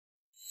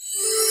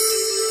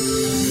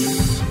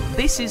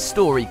This is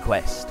Story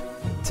Quest.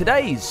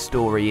 Today's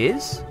story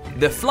is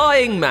The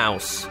Flying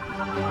Mouse.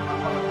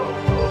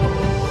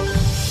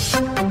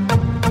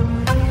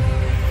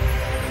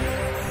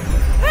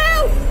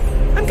 Help!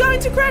 I'm going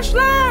to crash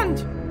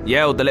land!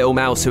 Yelled the little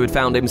mouse who had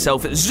found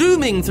himself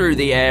zooming through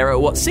the air at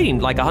what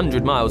seemed like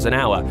 100 miles an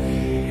hour.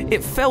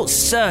 It felt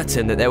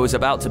certain that there was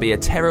about to be a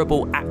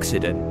terrible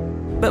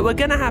accident, but we're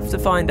going to have to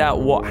find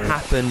out what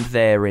happened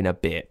there in a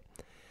bit.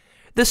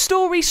 The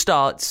story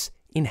starts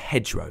in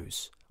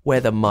hedgerows, where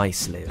the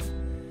mice live.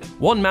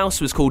 One mouse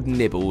was called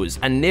Nibbles,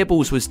 and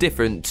Nibbles was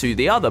different to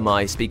the other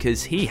mice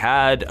because he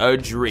had a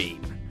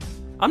dream.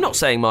 I'm not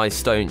saying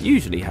mice don't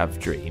usually have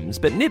dreams,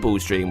 but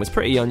Nibbles' dream was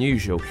pretty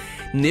unusual.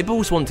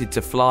 Nibbles wanted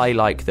to fly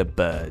like the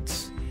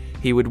birds.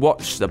 He would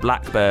watch the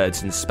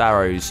blackbirds and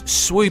sparrows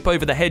swoop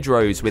over the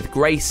hedgerows with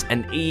grace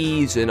and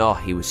ease, and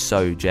he was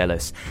so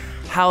jealous.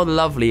 How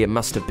lovely it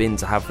must have been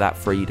to have that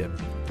freedom.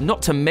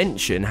 Not to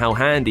mention how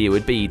handy it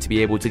would be to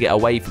be able to get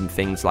away from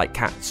things like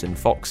cats and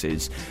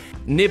foxes.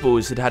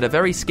 Nibbles had had a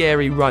very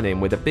scary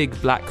run-in with a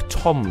big black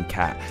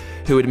tomcat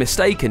who had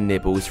mistaken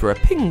Nibbles for a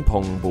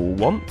ping-pong ball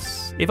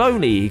once. If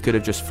only he could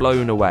have just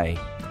flown away.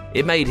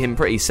 It made him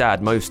pretty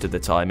sad most of the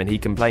time, and he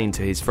complained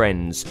to his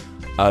friends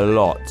a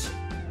lot.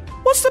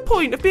 What's the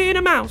point of being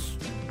a mouse?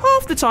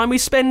 Half the time we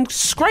spend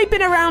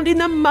scraping around in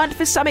the mud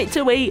for something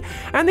to eat,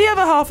 and the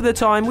other half of the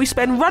time we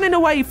spend running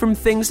away from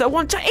things that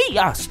want to eat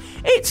us.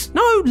 It's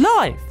no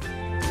life.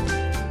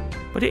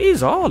 But it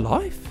is our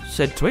life,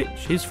 said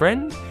Twitch, his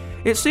friend.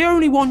 It's the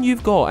only one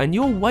you've got, and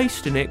you're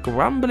wasting it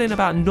grumbling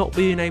about not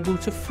being able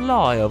to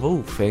fly, of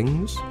all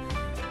things.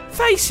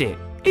 Face it,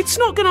 it's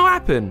not going to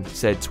happen,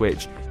 said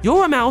Twitch.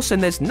 You're a mouse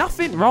and there's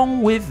nothing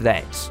wrong with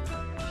that.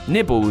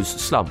 Nibbles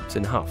slumped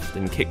and huffed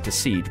and kicked a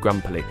seed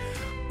grumpily.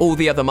 All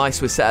the other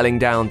mice were settling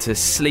down to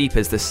sleep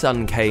as the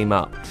sun came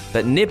up,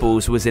 but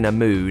Nibbles was in a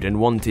mood and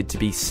wanted to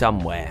be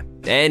somewhere,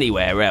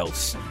 anywhere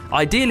else.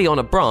 Ideally on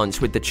a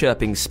branch with the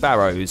chirping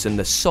sparrows and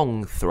the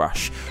song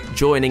thrush,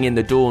 joining in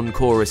the dawn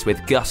chorus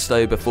with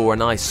gusto before a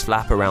nice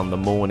flap around the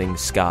morning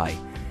sky.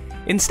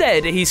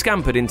 Instead, he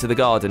scampered into the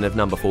garden of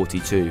number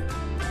 42.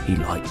 He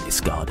liked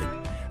this garden.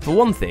 For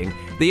one thing,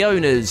 the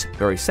owners,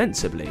 very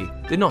sensibly,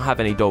 did not have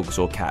any dogs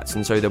or cats,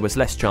 and so there was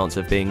less chance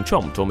of being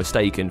chomped or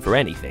mistaken for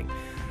anything.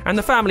 And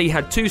the family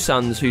had 2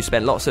 sons who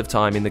spent lots of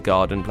time in the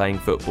garden playing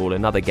football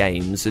and other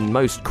games, and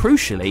most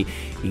crucially,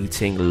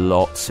 eating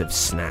lots of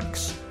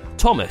snacks.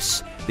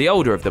 Thomas, the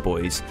older of the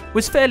boys,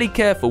 was fairly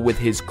careful with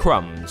his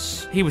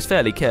crumbs. He was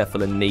fairly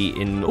careful and neat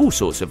in all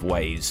sorts of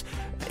ways,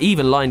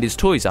 even lined his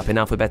toys up in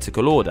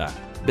alphabetical order.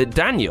 But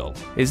Daniel,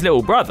 his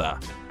little brother,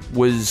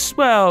 was,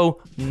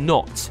 well,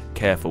 not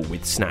careful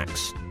with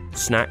snacks.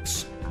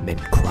 Snacks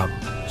meant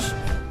crumbs.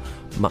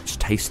 Much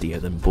tastier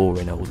than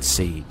boring old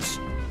seeds.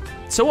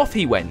 So off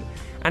he went,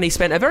 and he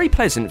spent a very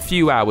pleasant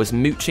few hours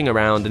mooching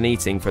around and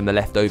eating from the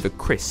leftover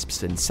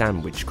crisps and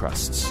sandwich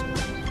crusts.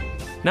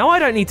 Now, I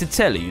don't need to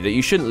tell you that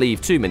you shouldn't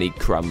leave too many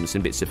crumbs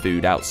and bits of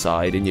food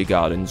outside in your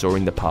gardens or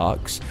in the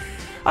parks.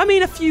 I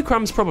mean, a few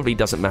crumbs probably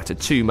doesn't matter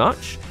too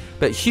much,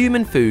 but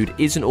human food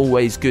isn't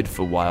always good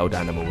for wild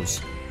animals,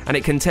 and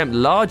it can tempt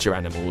larger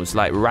animals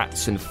like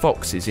rats and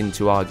foxes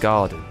into our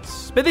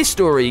gardens. But this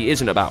story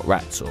isn't about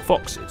rats or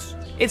foxes.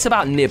 It's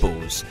about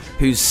Nibbles,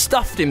 who's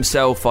stuffed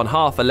himself on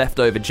half a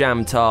leftover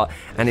jam tart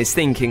and is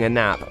thinking a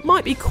nap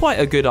might be quite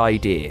a good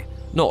idea,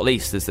 not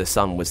least as the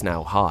sun was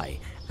now high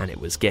and it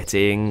was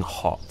getting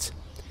hot.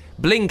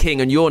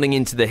 Blinking and yawning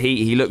into the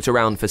heat, he looked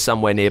around for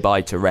somewhere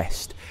nearby to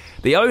rest.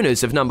 The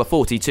owners of number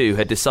 42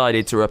 had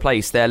decided to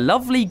replace their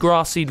lovely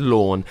grassy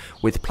lawn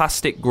with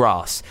plastic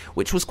grass,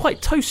 which was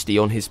quite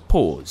toasty on his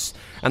paws,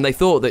 and they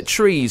thought that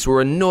trees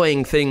were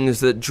annoying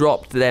things that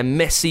dropped their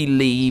messy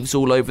leaves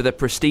all over the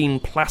pristine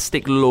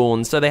plastic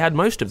lawn, so they had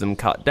most of them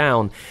cut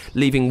down,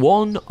 leaving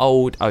one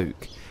old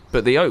oak.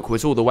 But the oak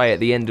was all the way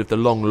at the end of the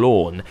long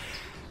lawn,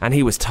 and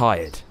he was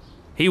tired.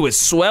 He was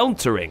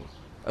sweltering.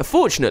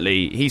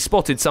 Fortunately, he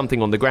spotted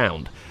something on the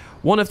ground.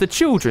 One of the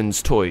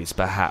children's toys,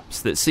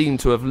 perhaps, that seemed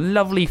to have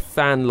lovely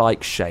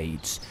fan-like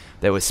shades.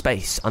 There was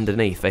space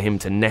underneath for him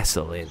to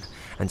nestle in,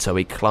 and so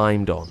he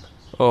climbed on.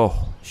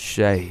 Oh,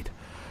 shade.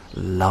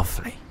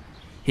 Lovely.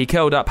 He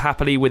curled up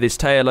happily with his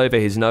tail over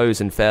his nose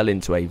and fell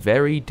into a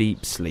very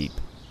deep sleep.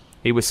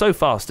 He was so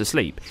fast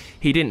asleep,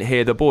 he didn't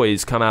hear the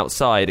boys come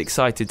outside,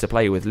 excited to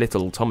play with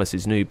little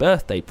Thomas's new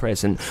birthday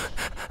present.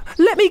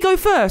 Let me go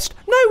first.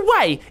 No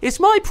way! It's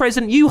my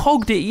present. You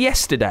hogged it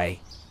yesterday.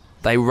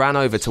 They ran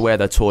over to where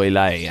the toy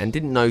lay and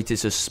didn't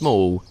notice a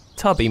small,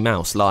 tubby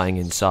mouse lying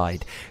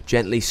inside,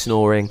 gently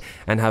snoring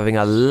and having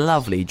a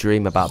lovely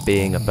dream about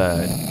being a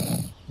bird.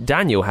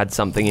 Daniel had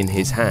something in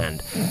his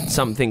hand,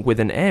 something with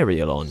an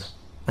aerial on,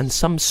 and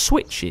some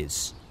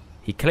switches.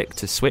 He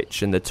clicked a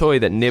switch and the toy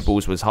that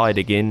Nibbles was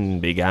hiding in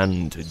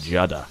began to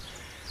judder.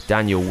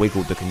 Daniel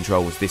wiggled the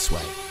controls this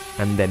way,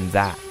 and then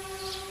that,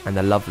 and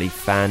the lovely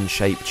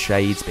fan-shaped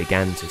shades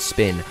began to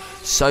spin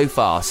so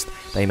fast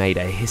they made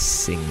a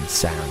hissing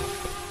sound.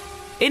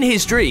 In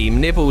his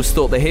dream, Nibbles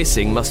thought the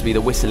hissing must be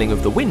the whistling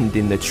of the wind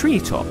in the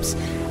treetops.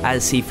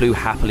 As he flew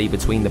happily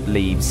between the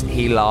leaves,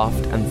 he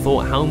laughed and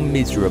thought how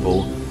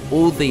miserable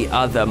all the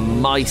other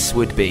mice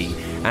would be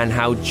and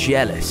how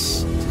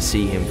jealous to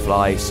see him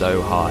fly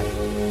so high.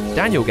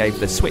 Daniel gave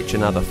the switch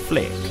another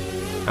flick,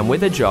 and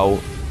with a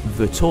jolt,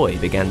 the toy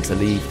began to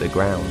leave the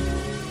ground.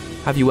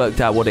 Have you worked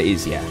out what it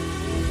is yet?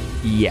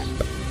 Yep,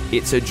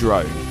 it's a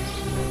drone.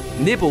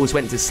 Nibbles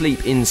went to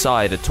sleep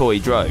inside a toy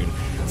drone,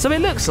 so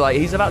it looks like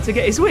he's about to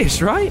get his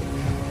wish, right?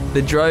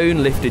 The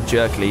drone lifted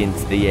jerkily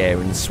into the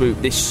air and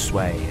swooped this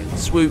way and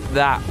swooped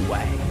that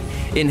way.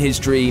 In his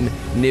dream,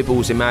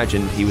 Nibbles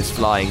imagined he was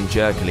flying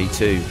jerkily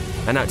too,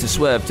 and had to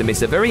swerve to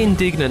miss a very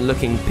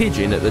indignant-looking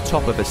pigeon at the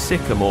top of a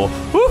sycamore.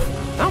 Oof,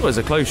 that was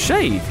a close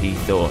shave, he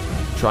thought,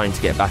 trying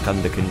to get back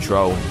under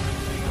control.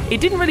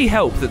 It didn't really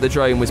help that the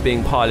drone was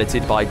being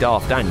piloted by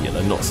Daft Daniel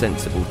and not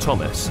sensible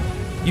Thomas.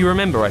 You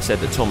remember I said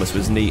that Thomas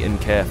was neat and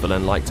careful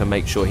and liked to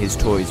make sure his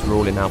toys were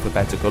all in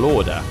alphabetical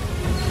order.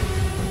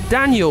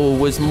 Daniel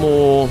was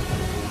more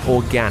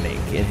organic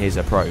in his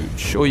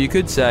approach, or you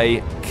could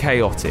say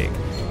chaotic.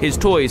 His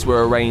toys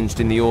were arranged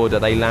in the order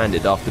they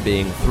landed after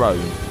being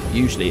thrown,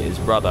 usually at his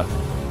brother.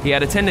 He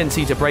had a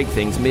tendency to break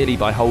things merely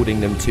by holding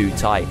them too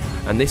tight,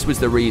 and this was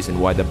the reason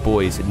why the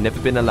boys had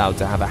never been allowed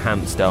to have a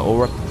hamster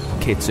or a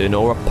kitten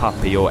or a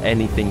puppy or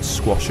anything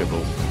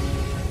squashable.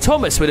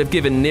 Thomas would have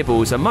given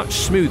Nibbles a much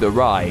smoother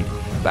ride,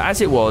 but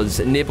as it was,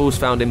 Nibbles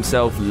found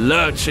himself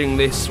lurching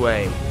this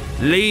way,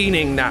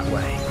 leaning that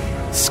way,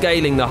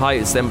 scaling the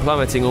heights, then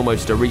plummeting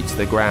almost to reach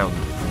the ground.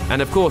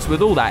 And of course,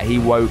 with all that, he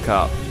woke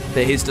up,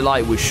 but his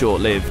delight was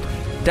short-lived.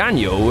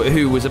 Daniel,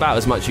 who was about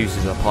as much use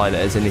as a pilot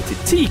as a knitted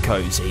tea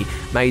cosy,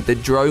 made the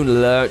drone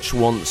lurch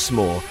once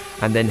more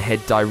and then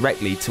head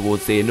directly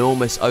towards the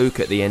enormous oak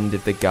at the end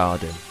of the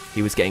garden.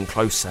 He was getting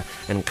closer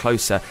and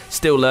closer,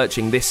 still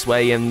lurching this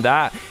way and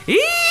that. Eek!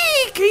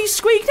 He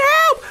squeaked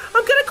out!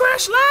 I'm gonna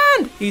crash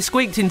land! He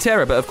squeaked in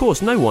terror, but of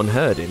course no one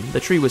heard him. The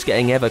tree was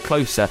getting ever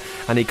closer,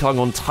 and he clung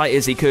on tight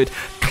as he could,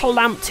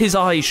 clamped his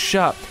eyes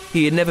shut.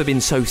 He had never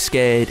been so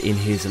scared in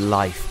his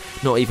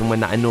life, not even when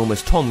that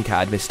enormous tomcat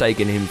had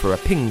mistaken him for a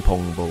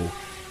ping-pong ball.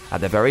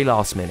 At the very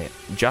last minute,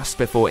 just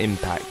before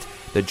impact,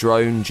 the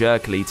drone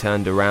jerkily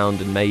turned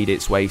around and made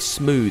its way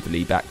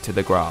smoothly back to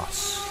the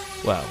grass.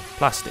 Well,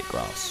 plastic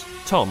grass.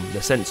 Tom,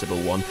 the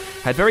sensible one,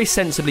 had very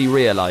sensibly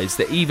realised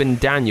that even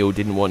Daniel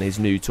didn't want his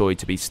new toy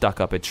to be stuck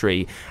up a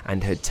tree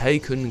and had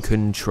taken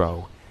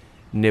control.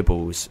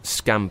 Nibbles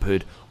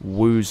scampered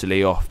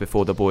woozily off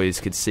before the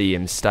boys could see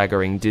him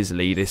staggering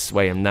dizzily this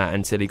way and that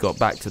until he got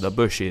back to the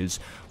bushes,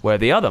 where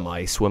the other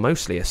mice were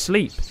mostly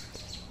asleep.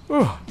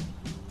 Oh,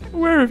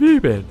 where have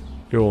you been?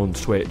 Yawned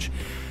Twitch.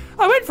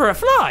 I went for a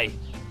fly.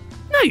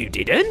 No, you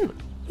didn't.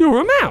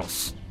 You're a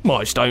mouse.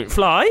 Mice don't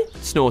fly,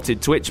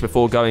 snorted Twitch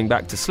before going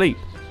back to sleep.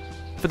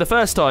 For the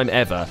first time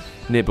ever,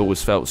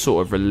 Nibbles felt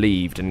sort of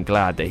relieved and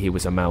glad that he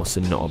was a mouse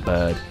and not a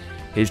bird.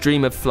 His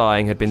dream of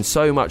flying had been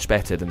so much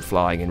better than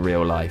flying in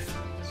real life.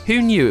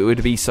 Who knew it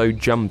would be so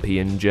jumpy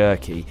and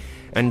jerky?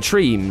 And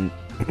trees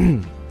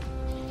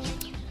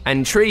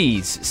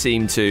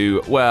seemed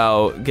to,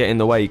 well, get in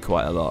the way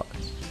quite a lot.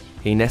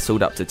 He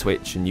nestled up to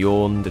Twitch and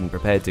yawned and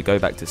prepared to go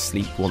back to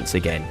sleep once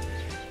again.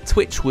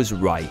 Twitch was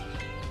right.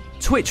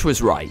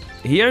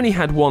 He only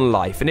had one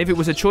life, and if it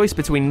was a choice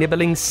between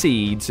nibbling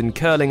seeds and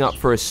curling up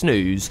for a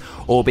snooze,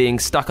 or being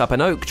stuck up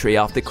an oak tree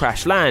after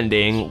crash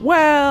landing,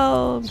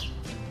 well...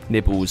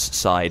 Nibbles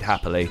sighed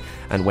happily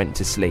and went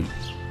to sleep,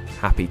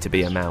 happy to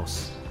be a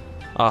mouse.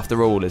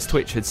 After all, as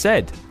Twitch had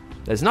said,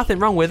 there's nothing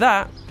wrong with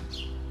that.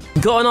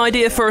 Got an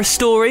idea for a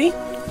story?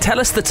 Tell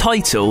us the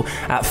title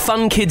at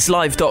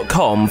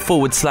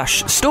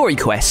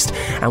funkidslive.com/storyquest,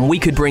 and we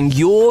could bring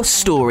your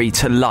story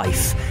to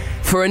life.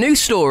 For a new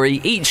story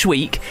each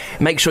week,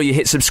 make sure you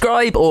hit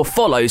subscribe or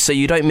follow so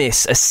you don't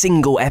miss a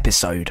single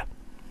episode.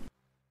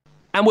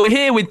 And we're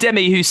here with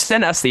Demi, who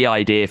sent us the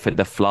idea for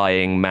the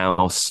flying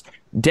mouse.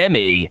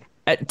 Demi,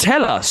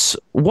 tell us,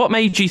 what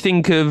made you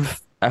think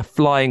of a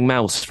flying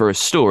mouse for a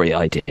story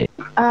idea?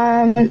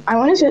 I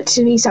wanted it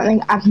to be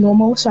something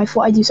abnormal, so I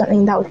thought I'd do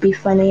something that would be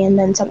funny and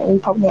then something we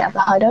probably never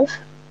heard of.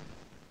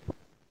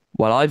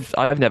 Well,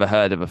 I've never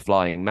heard of a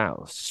flying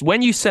mouse.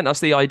 When you sent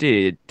us the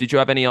idea, did you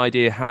have any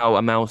idea how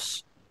a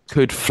mouse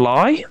could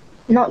fly?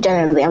 Not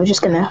generally. I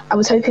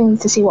was hoping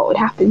to see what would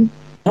happen.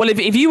 Well,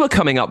 if you were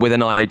coming up with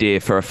an idea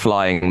for a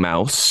flying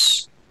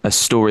mouse, a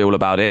story all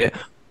about it,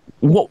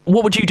 what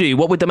would you do?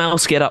 What would the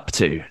mouse get up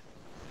to?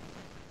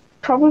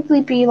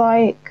 Probably be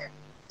like,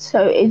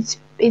 so it's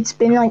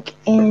been like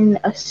in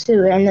a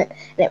sewer and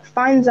it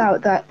finds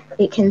out that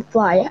it can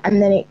fly,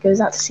 and then it goes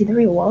out to see the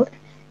real world,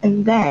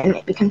 and then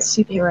it becomes a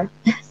superhero.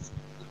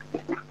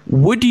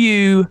 Would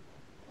you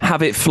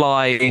have it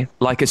fly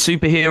like a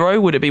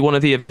superhero? Would it be one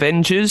of the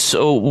Avengers,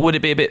 or would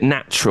it be a bit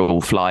natural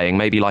flying,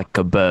 maybe like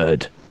a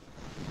bird?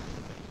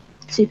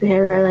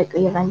 Superhero like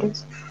the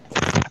Avengers.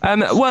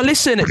 Well,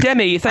 listen,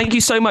 Demi, thank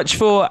you so much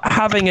for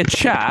having a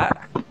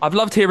chat. I've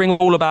loved hearing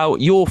all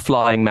about your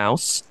flying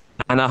mouse,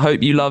 and I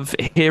hope you love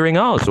hearing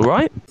ours, all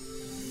right?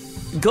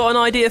 Got an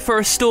idea for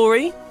a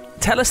story?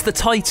 Tell us the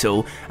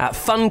title at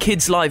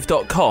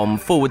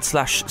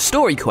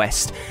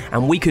funkidslive.com/storyquest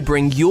and we could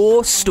bring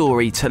your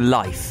story to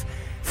life.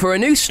 For a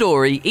new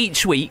story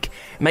each week,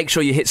 make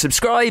sure you hit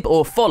subscribe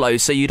or follow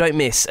so you don't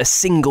miss a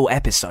single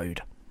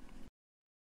episode.